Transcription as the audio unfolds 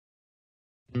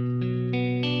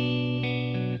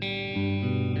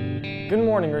Good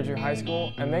morning, Ridgeview High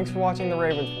School, and thanks for watching the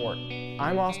Ravens Report.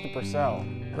 I'm Austin Purcell.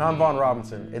 And I'm Vaughn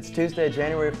Robinson. It's Tuesday,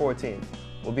 January 14th.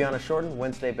 We'll be on a shortened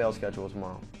Wednesday bail schedule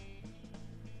tomorrow.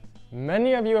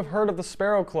 Many of you have heard of the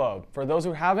Sparrow Club. For those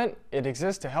who haven't, it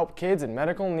exists to help kids in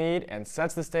medical need and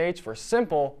sets the stage for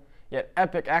simple yet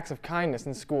epic acts of kindness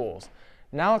in schools.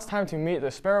 Now it's time to meet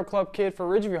the Sparrow Club kid for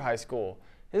Ridgeview High School.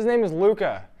 His name is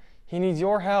Luca. He needs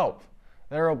your help.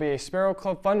 There will be a Sparrow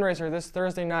Club fundraiser this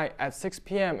Thursday night at 6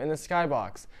 p.m. in the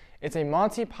Skybox. It's a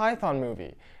Monty Python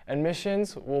movie.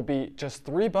 Admissions will be just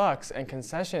 $3 and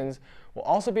concessions will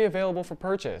also be available for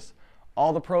purchase.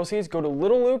 All the proceeds go to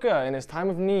little Luca in his time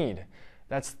of need.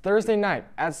 That's Thursday night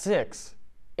at 6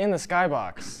 in the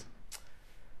Skybox.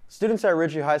 Students at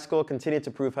Ridgeview High School continue to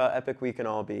prove how epic we can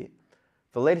all be.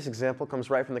 The latest example comes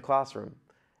right from the classroom,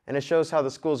 and it shows how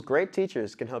the school's great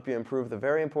teachers can help you improve the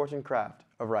very important craft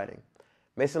of writing.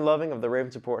 Mason Loving of the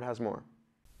Ravens Report has more.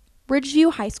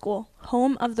 Ridgeview High School,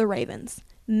 home of the Ravens.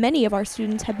 Many of our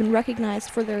students have been recognized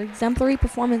for their exemplary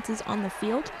performances on the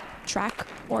field, track,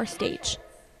 or stage.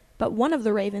 But one of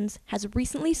the Ravens has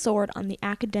recently soared on the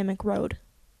academic road.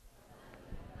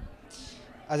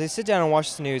 As I sit down and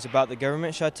watch the news about the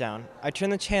government shutdown, I turn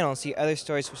the channel and see other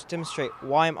stories which demonstrate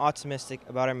why I'm optimistic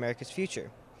about America's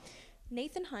future.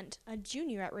 Nathan Hunt, a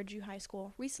junior at Ridgeview High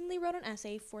School, recently wrote an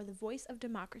essay for The Voice of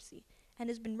Democracy and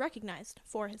has been recognized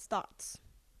for his thoughts.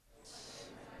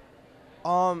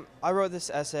 I wrote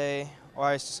this essay, or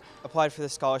I applied for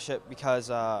this scholarship because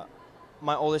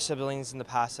my older siblings in the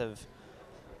past have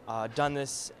done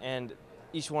this, and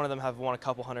each one of them have won a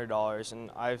couple $100s,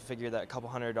 and I figured that a couple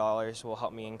 $100 will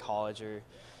help me in college or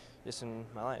just in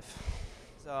my life.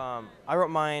 So, I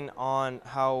wrote mine on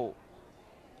how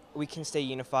we can stay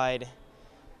unified,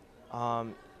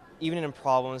 even in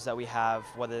problems that we have,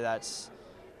 whether that's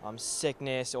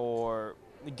sickness or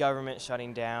the government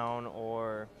shutting down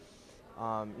or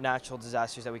natural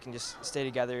disasters, that we can just stay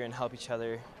together and help each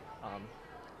other.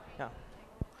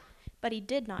 But he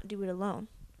did not do it alone.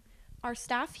 Our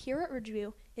staff here at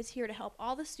Ridgeview is here to help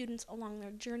all the students along their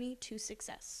journey to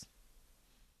success.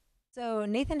 So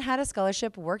Nathan had a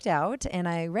scholarship worked out, and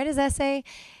I read his essay,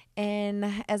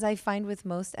 and as I find with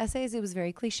most essays, it was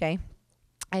very cliche.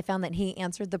 I found that he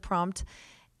answered the prompt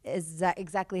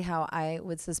exactly how I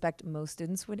would suspect most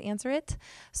students would answer it.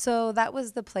 So that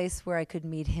was the place where I could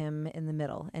meet him in the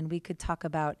middle, and we could talk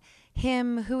about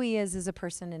him, who he is as a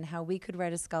person, and how we could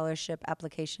write a scholarship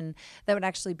application that would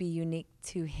actually be unique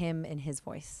to him and his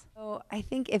voice. So I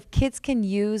think if kids can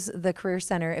use the Career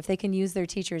Center, if they can use their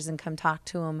teachers and come talk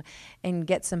to them and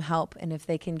get some help, and if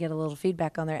they can get a little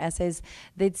feedback on their essays,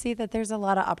 they'd see that there's a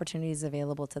lot of opportunities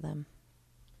available to them.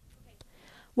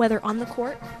 Whether on the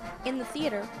court, in the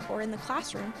theater, or in the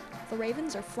classroom, the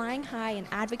Ravens are flying high and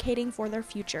advocating for their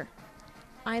future.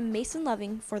 I'm Mason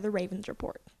Loving for the Ravens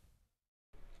Report.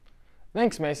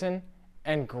 Thanks, Mason,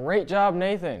 and great job,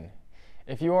 Nathan.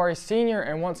 If you are a senior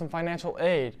and want some financial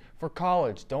aid for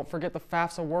college, don't forget the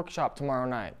FAFSA workshop tomorrow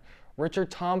night. Richard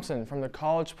Thompson from the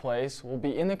College Place will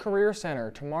be in the Career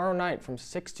Center tomorrow night from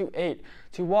 6 to 8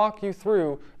 to walk you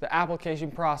through the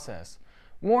application process.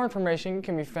 More information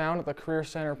can be found at the Career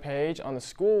Center page on the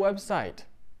school website.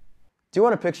 Do you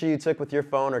want a picture you took with your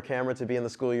phone or camera to be in the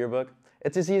school yearbook?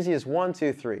 It's as easy as 1,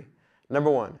 2, 3.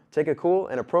 Number 1, take a cool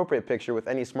and appropriate picture with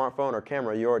any smartphone or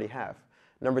camera you already have.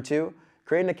 Number 2,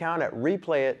 create an account at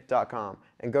replayit.com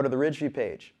and go to the Ridgeview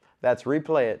page. That's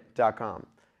replayit.com.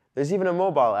 There's even a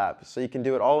mobile app, so you can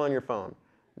do it all on your phone.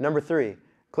 Number 3,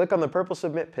 click on the purple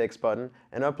Submit Pics button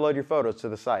and upload your photos to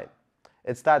the site.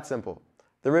 It's that simple.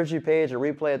 The Ridgeview page at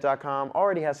replayit.com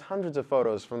already has hundreds of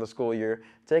photos from the school year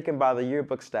taken by the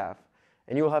yearbook staff,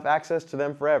 and you will have access to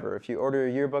them forever if you order your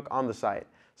yearbook on the site.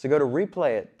 So go to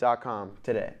replayit.com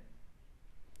today.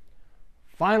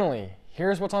 Finally,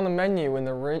 here's what's on the menu in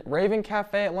the Raven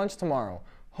Cafe at lunch tomorrow.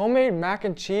 Homemade mac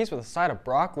and cheese with a side of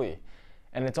broccoli,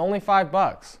 and it's only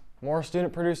 $5. More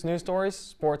student-produced news stories,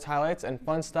 sports highlights, and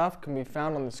fun stuff can be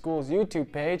found on the school's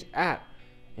YouTube page at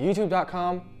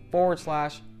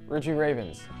youtube.com/Ridgeview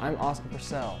Ravens. I'm Austin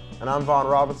Purcell. And I'm Vaughn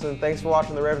Robinson. Thanks for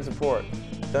watching the Ravens Report.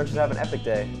 Don't just have an epic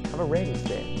day, have a Ravens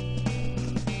day.